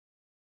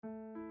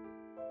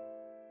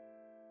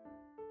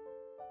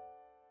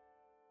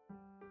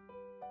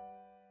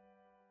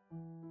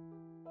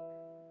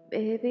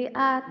Baby,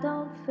 I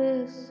don't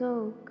feel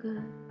so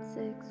good.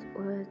 6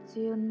 words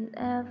you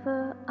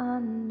never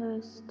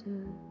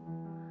understood.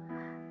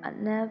 I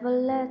never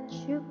let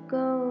you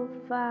go.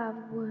 5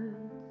 words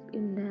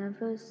you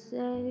never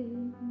say.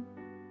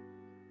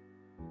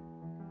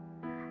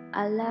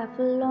 I laugh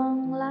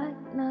along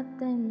like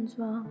nothing's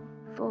wrong.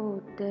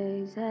 4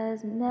 days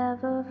has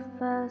never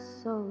felt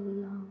so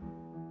long.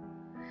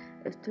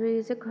 If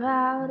 3's a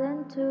crowd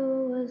and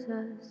 2 was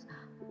us,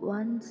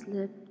 1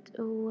 slipped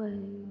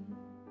away.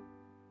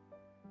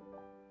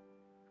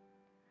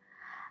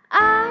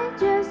 I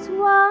just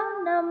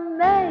wanna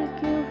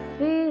make you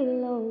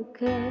feel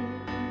okay,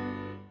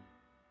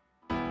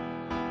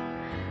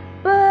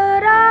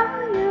 but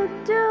all you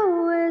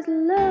do is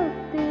look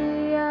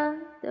the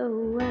other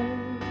way.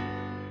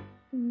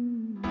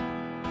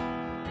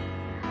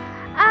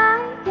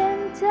 I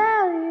can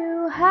tell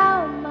you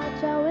how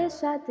much I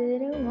wish I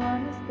didn't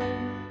wanna stay.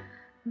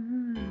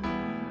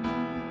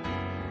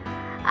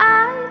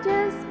 I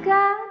just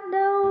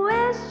kinda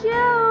wish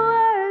you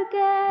were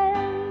gay.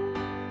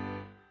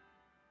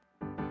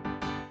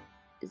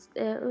 Is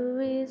there a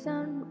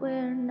reason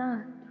we're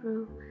not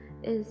through?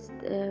 Is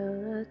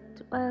there a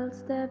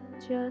 12-step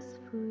just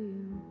for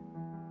you?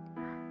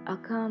 Our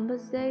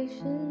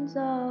conversations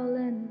all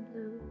in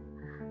blue,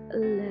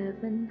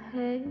 11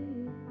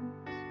 haze,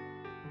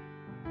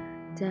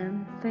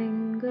 10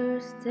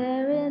 fingers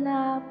tearing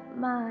out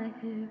my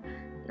hair.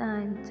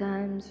 9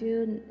 times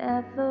you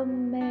never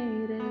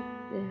made it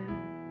there.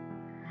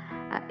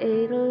 I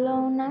ate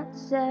alone at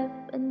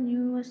 7,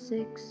 you were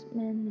 6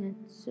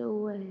 minutes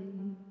away.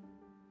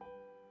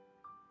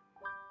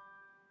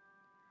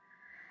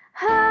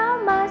 How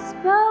am I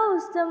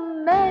supposed to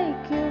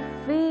make you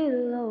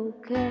feel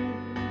okay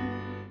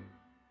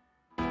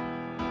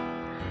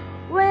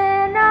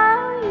when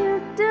all you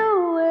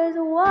do is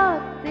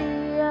walk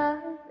the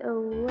other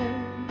way?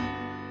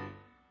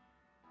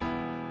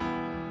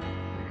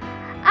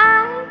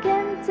 I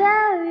can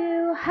tell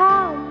you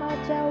how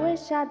much I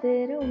wish I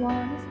didn't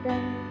wanna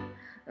stay.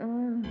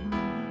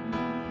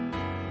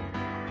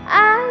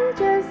 I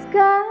just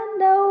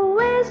kinda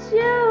wish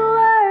you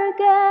were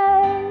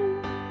gay,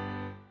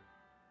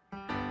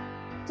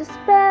 to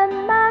spend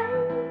my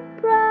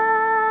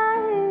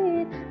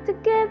pride, to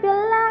give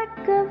your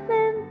lack of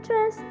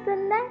interest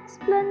an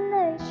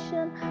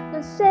explanation.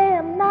 Don't say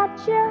I'm not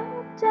your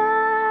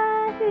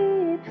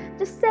type,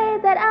 just say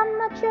that I'm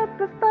not your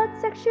preferred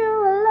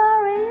sexual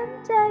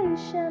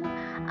orientation.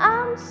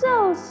 I'm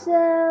so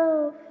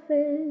selfish,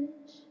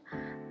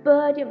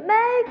 but you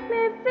make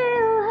me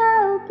feel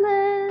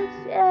helpless,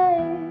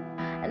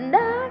 yeah. And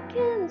I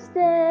can't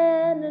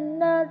stand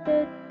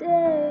another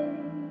day,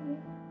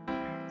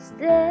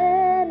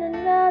 stand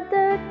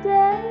another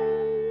day.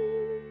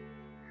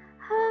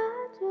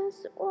 I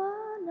just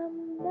wanna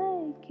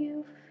make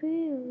you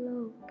feel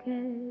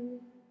okay,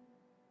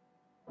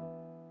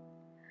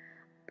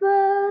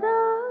 but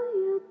all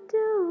you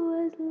do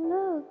is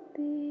look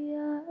the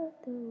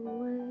other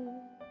way.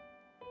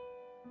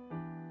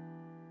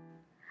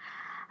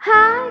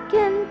 I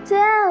can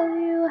tell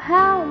you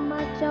how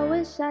much I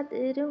wish I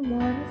didn't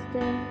wanna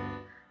stay.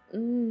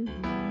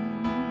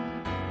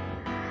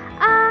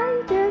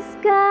 I just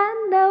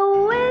kinda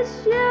wish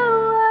you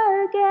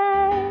were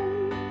gay.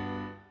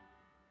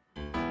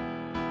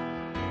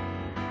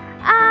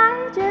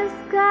 I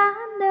just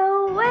kinda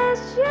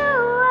wish you